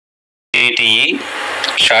CTE,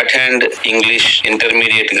 Shorthand English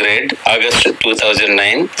Intermediate Grade, August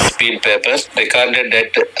 2009, Speed Paper, recorded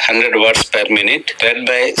at 100 words per minute, read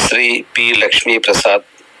by Sri P. Lakshmi Prasad.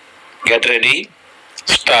 Get ready,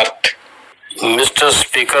 start. Mr.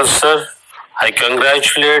 Speaker, sir, I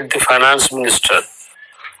congratulate the Finance Minister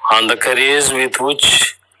on the courage with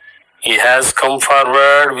which he has come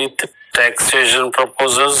forward with taxation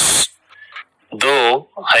proposals, though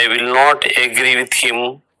I will not agree with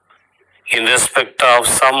him in respect of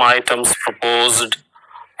some items proposed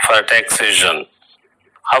for taxation.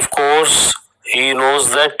 Of course, he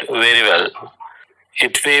knows that very well.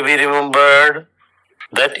 It may be remembered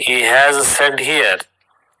that he has said here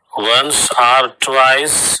once or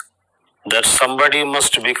twice that somebody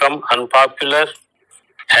must become unpopular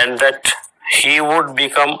and that he would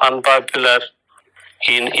become unpopular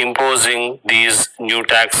in imposing these new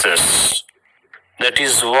taxes. That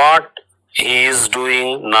is what he is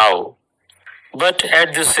doing now. But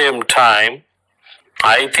at the same time,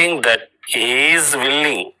 I think that he is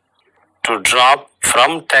willing to drop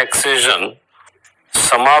from taxation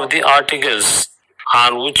some of the articles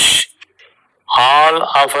on which all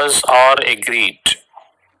of us are agreed.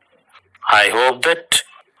 I hope that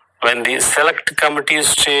when the select committee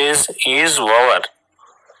stage is over,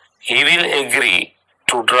 he will agree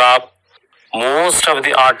to drop most of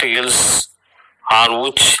the articles on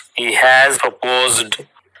which he has proposed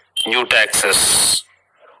new taxes.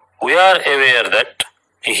 We are aware that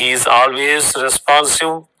he is always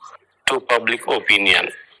responsive to public opinion.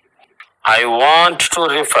 I want to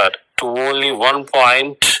refer to only one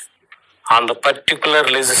point on the particular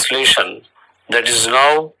legislation that is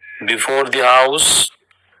now before the House,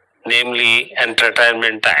 namely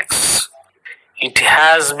entertainment tax. It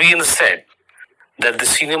has been said that the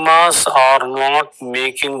cinemas are not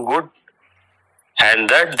making good and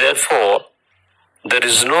that therefore there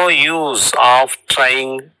is no use of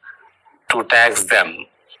trying to tax them.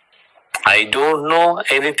 I don't know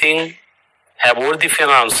anything about the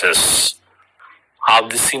finances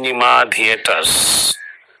of the cinema theaters.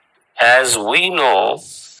 As we know,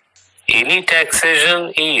 any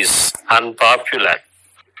taxation is unpopular.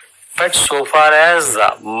 But so far as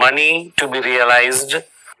the money to be realized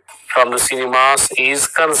from the cinemas is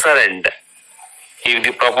concerned, if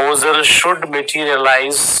the proposal should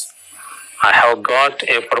materialize, I have got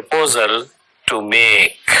a proposal to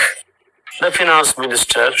make. The Finance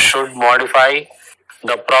Minister should modify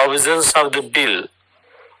the provisions of the bill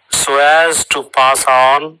so as to pass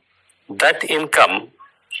on that income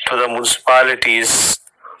to the municipalities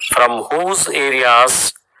from whose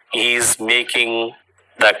areas he is making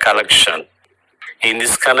the collection. In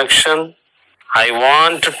this connection, I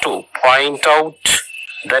want to point out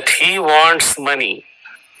that he wants money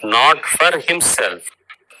not for himself,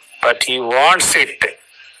 but he wants it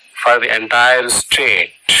for the entire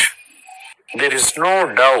state. There is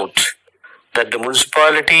no doubt that the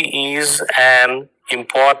municipality is an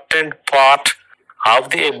important part of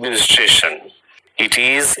the administration. It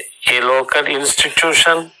is a local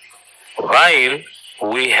institution, while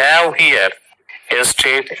we have here a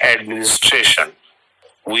state administration.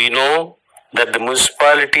 We know that the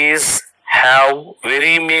municipalities have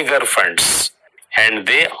very meager funds and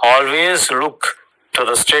they always look to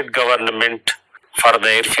the state government for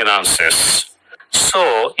their finances.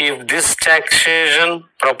 So, if this taxation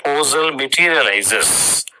proposal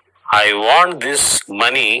materializes, I want this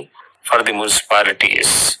money for the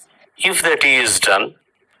municipalities. If that is done,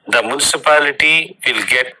 the municipality will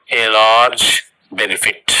get a large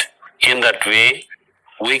benefit. In that way,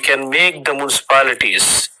 we can make the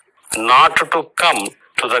municipalities not to come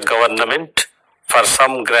to the government for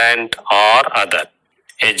some grant or other.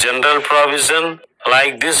 A general provision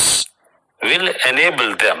like this will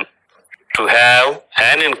enable them to have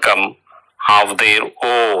an income of their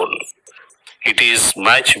own. It is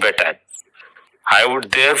much better. I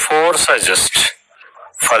would therefore suggest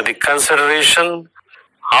for the consideration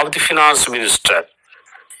of the Finance Minister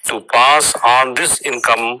to pass on this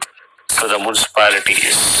income to the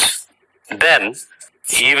municipalities. Then,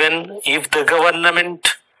 even if the government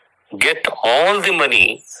get all the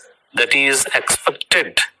money that is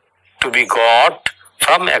expected to be got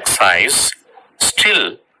from excise,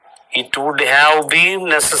 still it would have been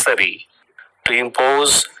necessary to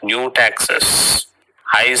impose new taxes.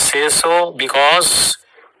 I say so because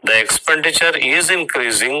the expenditure is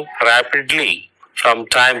increasing rapidly from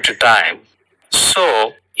time to time.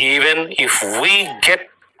 So, even if we get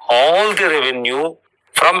all the revenue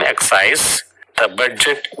from excise, the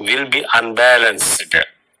budget will be unbalanced.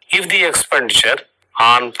 If the expenditure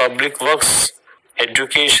on public works,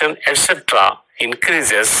 education, etc.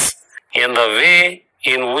 increases in the way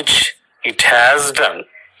in which it has done.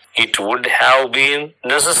 It would have been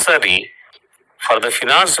necessary for the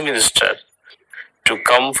finance minister to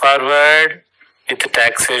come forward with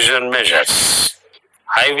taxation measures.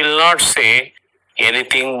 I will not say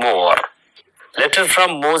anything more. Letter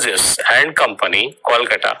from Moses and Company,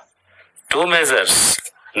 Kolkata. Two measures,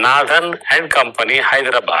 Nathan and Company,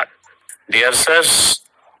 Hyderabad. Dear sirs,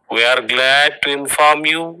 we are glad to inform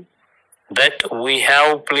you that we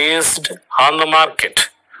have placed on the market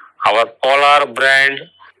our Polar brand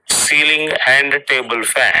ceiling and table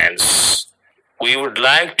fans. We would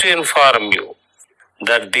like to inform you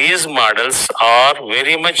that these models are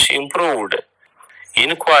very much improved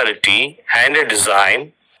in quality and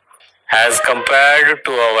design as compared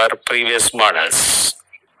to our previous models.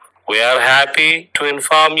 We are happy to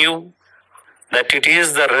inform you that it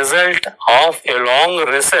is the result of a long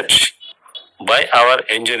research by our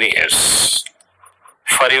engineers.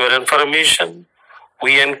 For your information,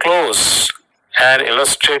 we enclose an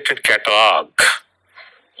illustrated catalog.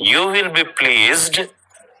 You will be pleased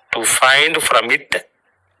to find from it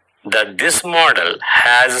that this model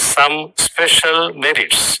has some special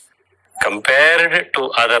merits compared to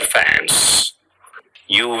other fans.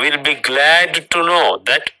 You will be glad to know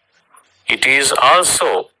that it is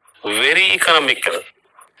also very economical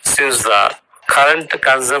since the current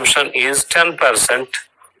consumption is 10%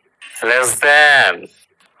 less than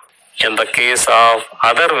in the case of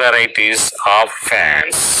other varieties of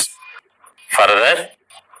fans. Further,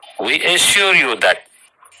 we assure you that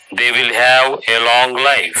they will have a long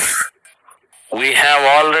life. We have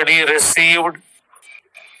already received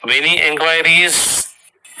many inquiries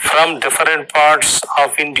from different parts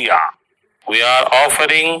of India. We are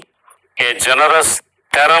offering a generous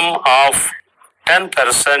term of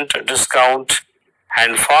 10% discount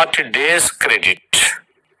and 40 days credit.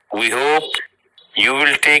 We hope you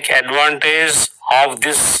will take advantage of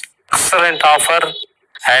this excellent offer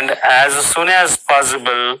and as soon as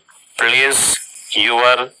possible place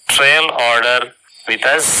your trial order with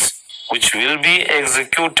us, which will be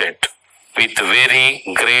executed with very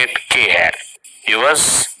great care.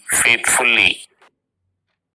 Yours faithfully,